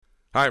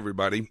Hi,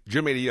 everybody.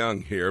 Jimmy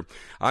DeYoung here.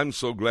 I'm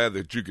so glad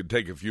that you could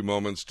take a few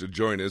moments to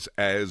join us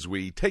as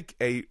we take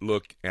a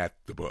look at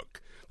the book.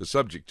 The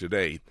subject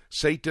today,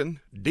 Satan,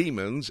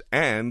 Demons,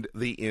 and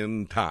the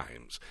End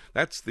Times.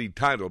 That's the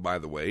title, by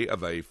the way,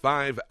 of a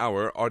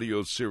 5-hour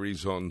audio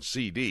series on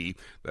CD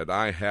that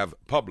I have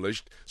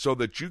published so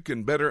that you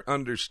can better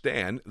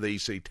understand the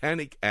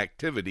satanic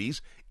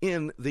activities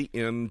in the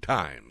end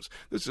times.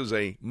 This is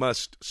a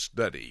must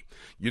study.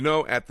 You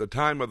know, at the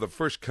time of the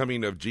first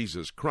coming of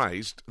Jesus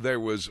Christ, there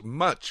was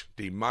much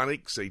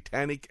demonic,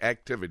 satanic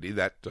activity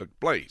that took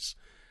place.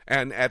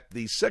 And at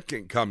the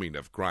second coming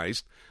of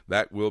Christ,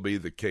 that will be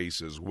the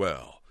case as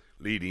well.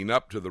 Leading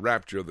up to the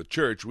rapture of the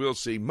church, we'll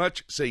see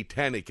much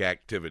satanic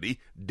activity,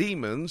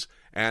 demons,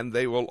 and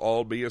they will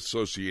all be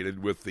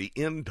associated with the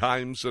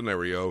end-time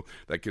scenario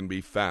that can be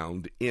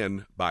found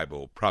in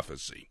Bible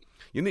prophecy.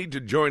 You need to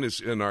join us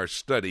in our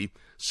study,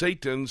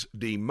 Satan's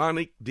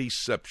Demonic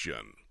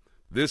Deception.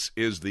 This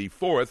is the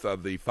fourth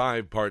of the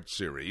 5-part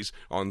series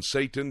on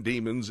Satan,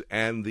 Demons,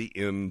 and the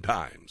End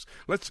Times.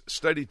 Let's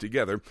study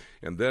together,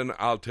 and then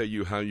I'll tell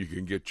you how you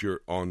can get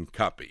your own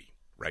copy.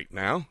 Right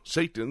now,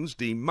 Satan's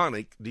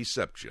Demonic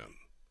Deception.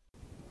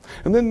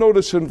 And then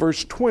notice in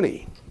verse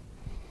 20,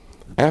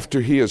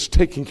 after he has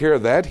taken care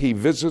of that, he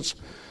visits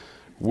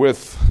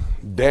with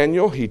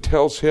Daniel. He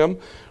tells him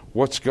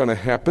what's going to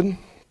happen.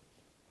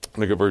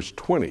 Look at verse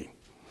 20.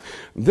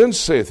 Then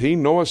saith he,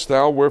 Knowest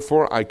thou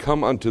wherefore I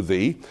come unto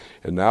thee?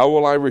 And now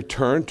will I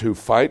return to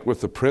fight with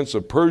the prince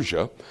of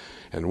Persia.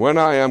 And when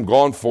I am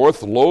gone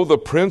forth, lo, the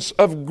prince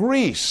of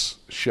Greece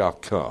shall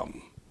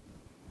come.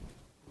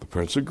 The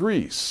prince of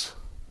Greece.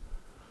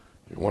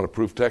 You want a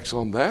proof text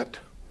on that?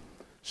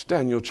 It's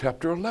Daniel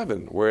chapter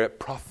 11, where it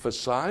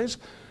prophesies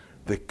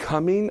the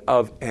coming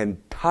of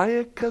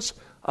Antiochus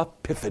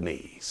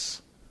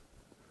Epiphanes,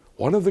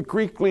 one of the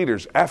Greek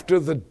leaders after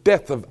the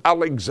death of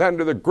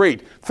Alexander the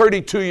Great,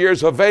 32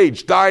 years of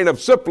age, dying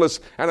of syphilis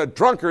and a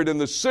drunkard in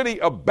the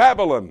city of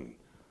Babylon.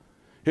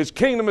 His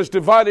kingdom is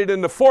divided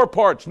into 4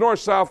 parts, north,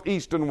 south,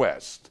 east, and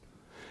west.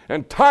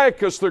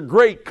 Antiochus the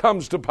Great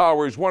comes to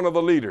power as one of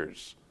the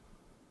leaders.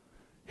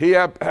 He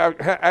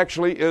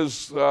actually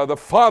is the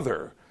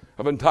father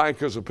of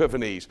Antiochus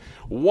Epiphanes.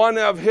 One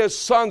of his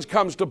sons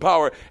comes to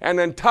power, and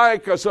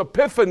Antiochus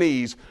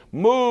Epiphanes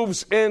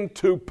moves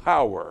into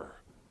power.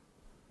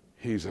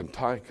 He's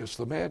Antiochus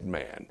the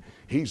madman.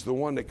 He's the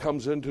one that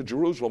comes into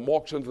Jerusalem,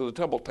 walks into the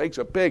temple, takes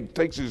a pig,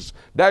 takes his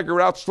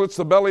dagger out, slits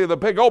the belly of the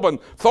pig open,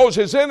 throws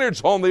his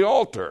innards on the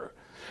altar,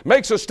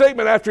 makes a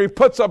statement after he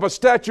puts up a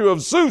statue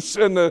of Zeus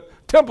in the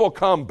temple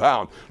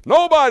compound.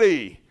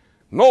 Nobody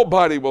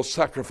will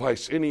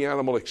sacrifice any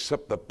animal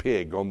except the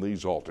pig on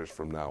these altars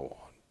from now on.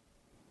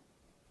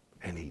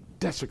 And he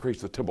desecrates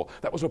the temple.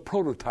 That was a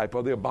prototype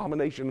of the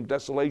abomination of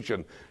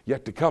desolation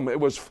yet to come. It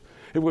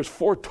was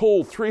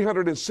foretold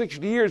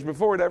 360 years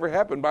before it ever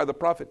happened by the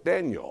prophet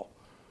Daniel.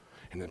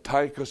 And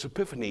Antiochus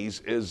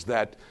Epiphanes is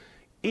that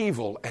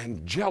evil,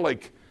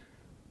 angelic,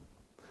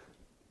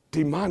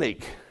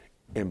 demonic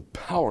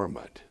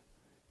empowerment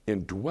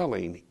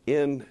indwelling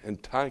in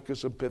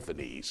Antiochus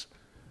Epiphanes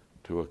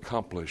to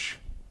accomplish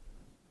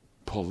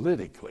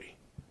politically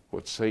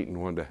what Satan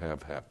wanted to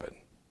have happen.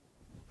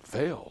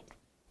 Failed.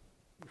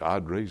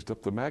 God raised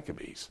up the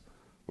Maccabees.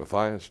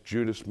 Matthias,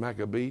 Judas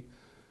Maccabee,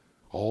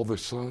 all the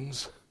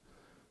sons.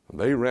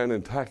 They ran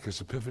Antiochus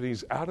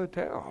Epiphanes out of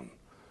town.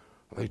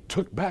 They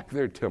took back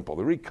their temple,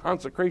 the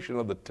reconsecration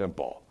of the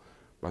temple.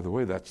 By the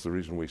way, that's the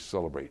reason we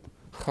celebrate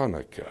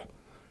Hanukkah,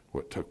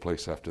 what took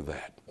place after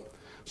that.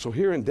 So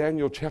here in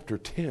Daniel chapter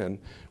 10,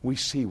 we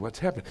see what's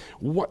happened.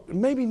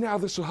 Maybe now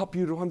this will help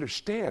you to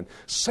understand.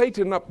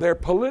 Satan up there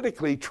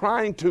politically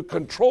trying to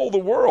control the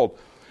world.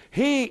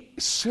 He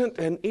sent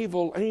an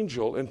evil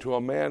angel into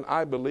a man,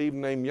 I believe,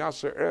 named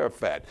Yasser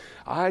Arafat.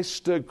 I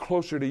stood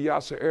closer to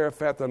Yasser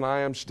Arafat than I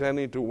am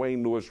standing to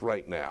Wayne Lewis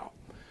right now.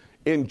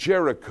 In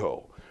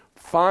Jericho,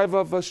 5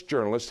 of us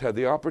journalists had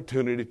the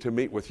opportunity to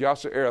meet with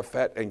Yasser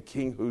Arafat and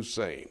King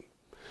Hussein.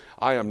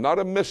 I am not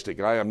a mystic.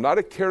 I am not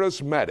a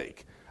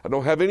charismatic. I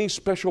don't have any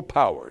special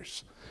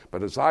powers.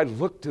 But as I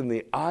looked in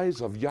the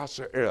eyes of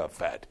Yasser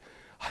Arafat,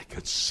 I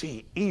could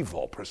see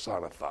evil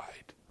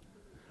personified.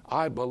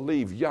 I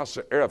believe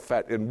Yasser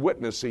Arafat, in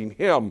witnessing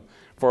him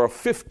for a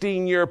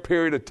 15-year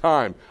period of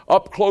time,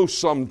 up close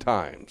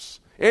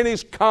sometimes, in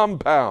his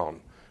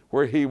compound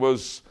where he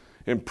was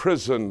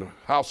imprisoned,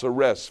 house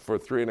arrest for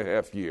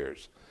 3.5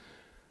 years.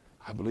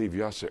 I believe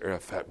Yasser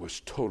Arafat was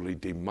totally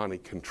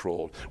demonic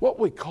controlled. What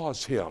would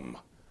cause him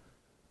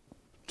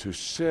to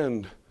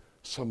send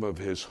some of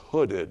his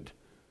hooded,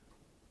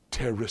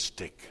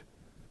 terroristic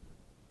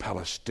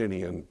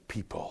Palestinian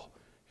people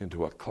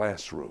into a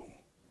classroom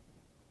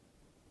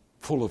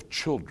full of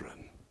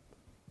children,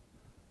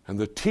 and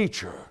the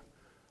teacher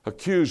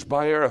accused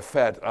by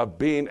Arafat of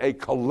being a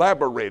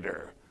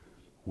collaborator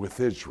with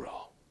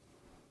Israel?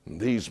 And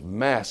these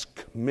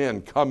masked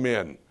men come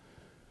in,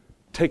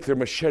 take their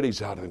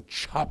machetes out and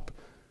chop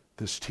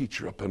this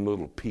teacher up in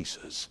little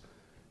pieces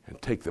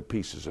and take the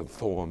pieces and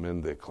throw them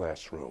in the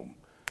classroom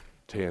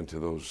to hand to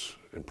those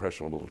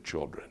impressionable little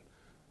children.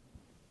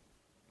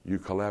 you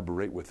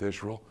collaborate with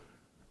Israel,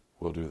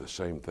 we'll do the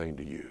same thing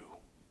to you.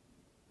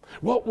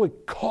 What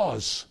would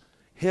cause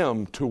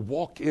him to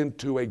walk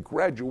into a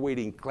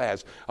graduating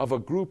class of a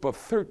group of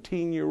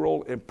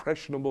 13-year-old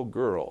impressionable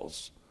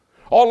girls?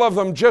 All of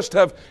them just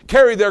have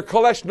carried their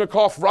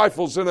Kalashnikov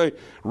rifles in a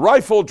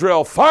rifle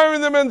drill,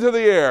 firing them into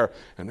the air.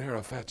 And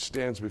Arafat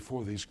stands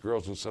before these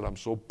girls and said, I'm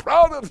so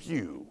proud of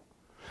you.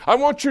 I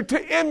want you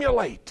to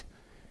emulate.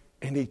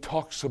 And he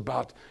talks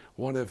about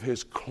one of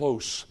his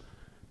close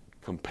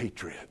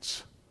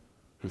compatriots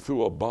who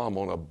threw a bomb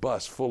on a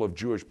bus full of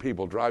Jewish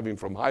people driving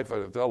from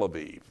Haifa to Tel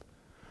Aviv.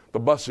 The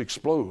bus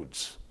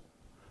explodes,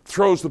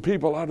 throws the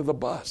people out of the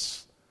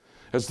bus.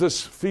 As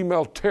this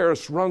female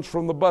terrorist runs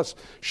from the bus,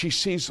 she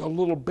sees a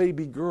little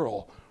baby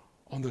girl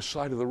on the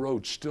side of the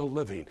road still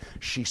living.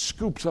 She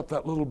scoops up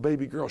that little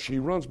baby girl. She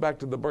runs back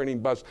to the burning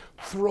bus,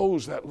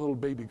 throws that little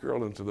baby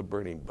girl into the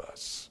burning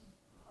bus.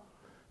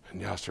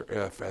 And Yasser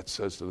Arafat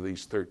says to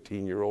these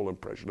 13-year-old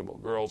impressionable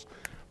girls,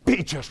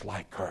 be just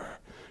like her.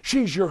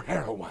 She's your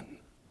heroine.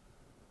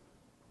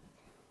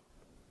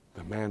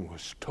 The man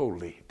was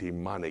totally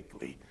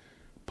demonically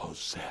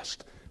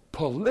possessed.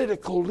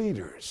 Political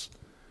leaders,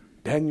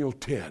 Daniel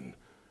 10,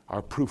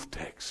 are proof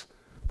texts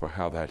for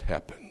how that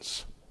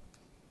happens.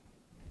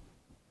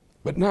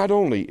 But not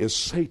only is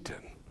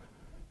Satan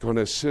going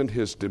to send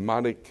his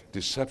demonic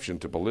deception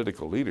to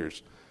political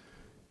leaders,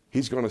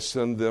 he's going to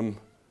send them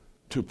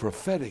to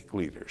prophetic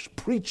leaders,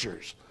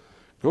 preachers.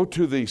 Go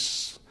to the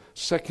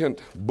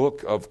second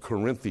book of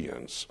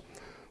Corinthians,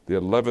 the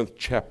 11th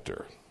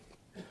chapter.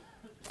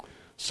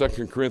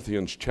 2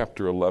 Corinthians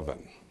chapter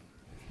 11.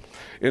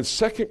 In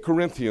 2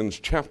 Corinthians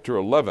chapter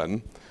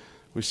 11,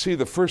 we see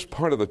the first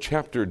part of the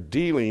chapter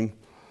dealing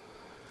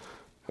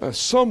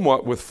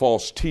somewhat with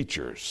false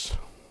teachers.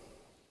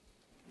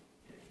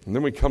 And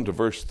then we come to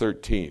verse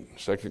 13,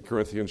 2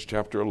 Corinthians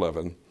chapter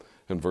 11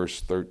 and verse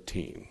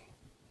 13.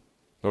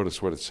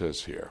 Notice what it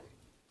says here.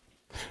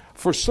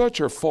 For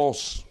such are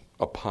false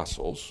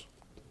apostles,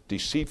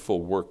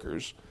 deceitful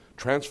workers,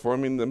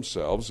 transforming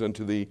themselves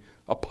into the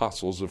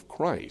apostles of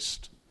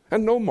Christ.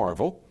 And no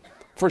marvel,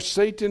 for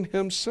Satan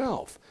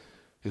himself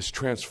is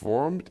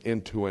transformed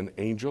into an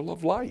angel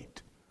of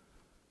light.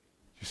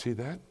 You see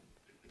that?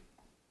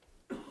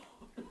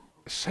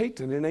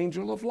 Satan, an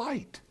angel of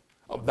light.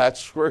 Oh,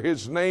 that's where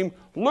his name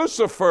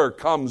Lucifer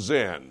comes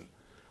in.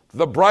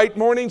 The bright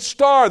morning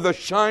star, the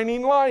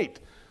shining light.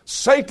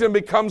 Satan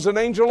becomes an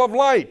angel of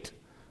light.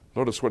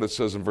 Notice what it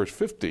says in verse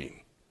 15.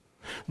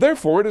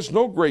 Therefore, it is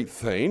no great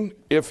thing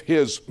if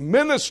his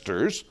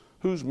ministers,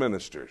 whose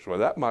ministers? Well,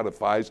 that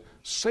modifies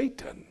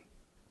Satan.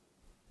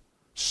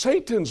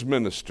 Satan's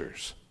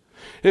ministers.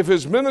 If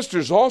his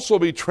ministers also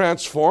be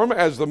transformed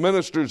as the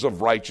ministers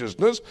of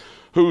righteousness,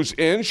 whose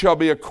end shall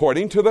be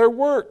according to their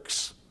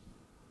works.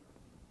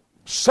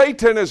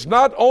 Satan is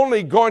not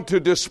only going to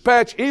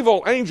dispatch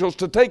evil angels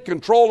to take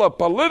control of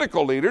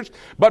political leaders,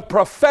 but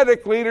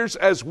prophetic leaders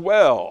as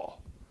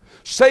well.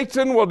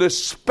 Satan will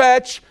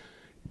dispatch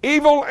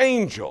evil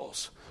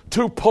angels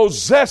to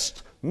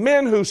possess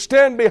men who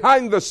stand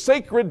behind the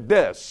sacred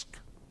desk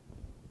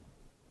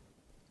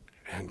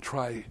and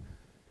try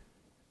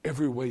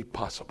every way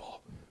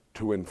possible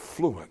to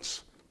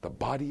influence the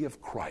body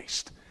of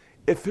Christ,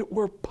 if it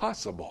were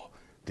possible,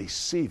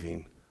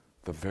 deceiving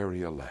the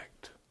very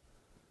elect.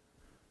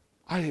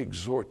 I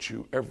exhort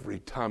you every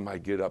time I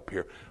get up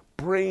here,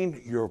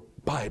 bring your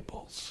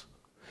Bibles.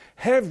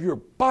 Have your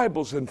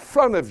Bibles in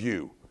front of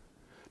you.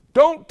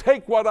 Don't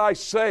take what I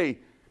say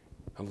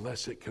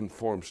unless it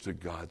conforms to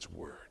God's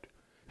Word.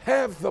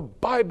 Have the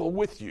Bible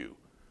with you.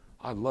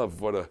 I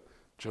love what a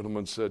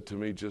gentleman said to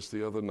me just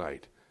the other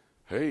night.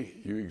 Hey,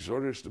 you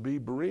exhort us to be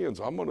Bereans.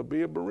 I'm going to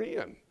be a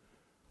Berean.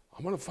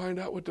 I'm going to find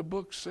out what the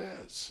book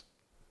says.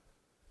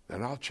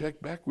 Then I'll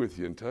check back with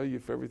you and tell you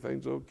if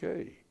everything's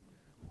okay.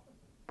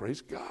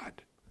 Praise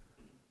God.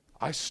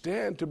 I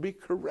stand to be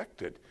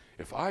corrected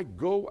if I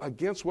go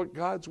against what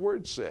God's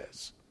Word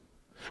says.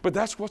 But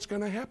that's what's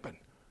going to happen.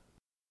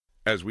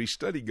 As we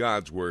study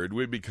God's Word,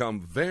 we become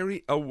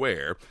very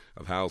aware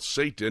of how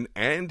Satan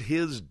and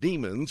his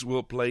demons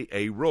will play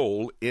a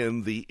role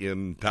in the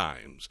end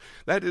times.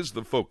 That is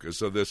the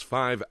focus of this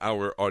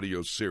 5-hour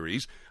audio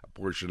series, a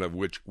portion of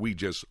which we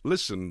just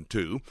listened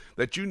to,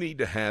 that you need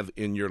to have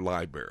in your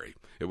library.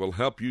 It will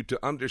help you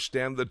to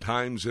understand the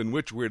times in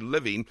which we're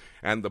living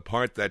and the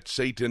part that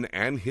Satan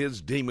and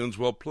his demons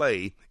will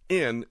play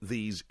in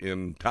these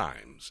end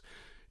times.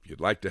 If you'd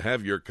like to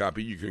have your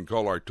copy, you can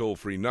call our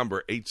toll-free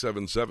number,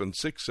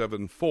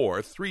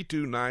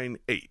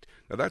 877-674-3298.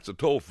 Now, that's a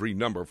toll-free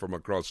number from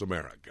across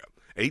America,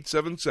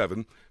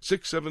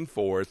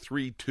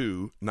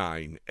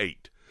 877-674-3298.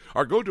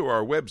 Or go to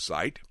our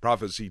website,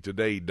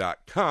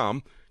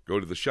 prophecytoday.com, go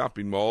to the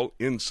shopping mall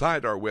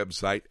inside our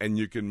website, and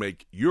you can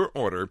make your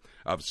order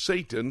of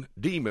Satan,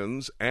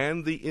 Demons,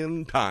 and the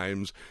End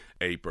Times,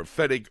 a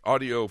prophetic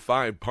audio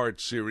 5-part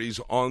series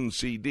on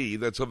CD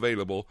that's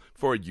available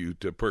for you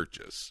to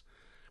purchase.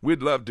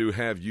 We'd love to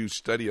have you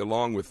study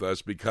along with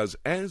us, because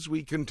as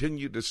we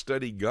continue to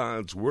study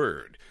God's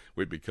Word,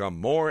 we become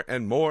more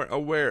and more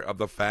aware of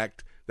the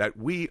fact that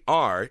we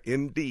are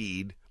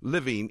indeed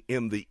living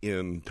in the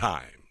end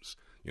times.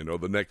 You know,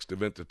 the next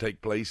event to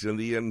take place in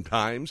the end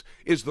times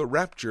is the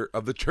rapture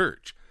of the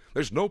church.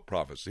 There's no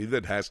prophecy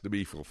that has to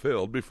be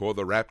fulfilled before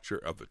the rapture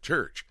of the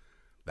church.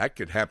 That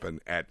could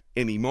happen at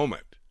any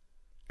moment.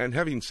 And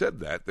having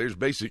said that, there's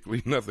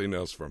basically nothing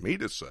else for me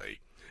to say,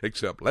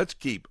 except let's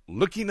keep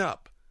looking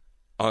up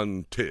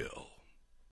until...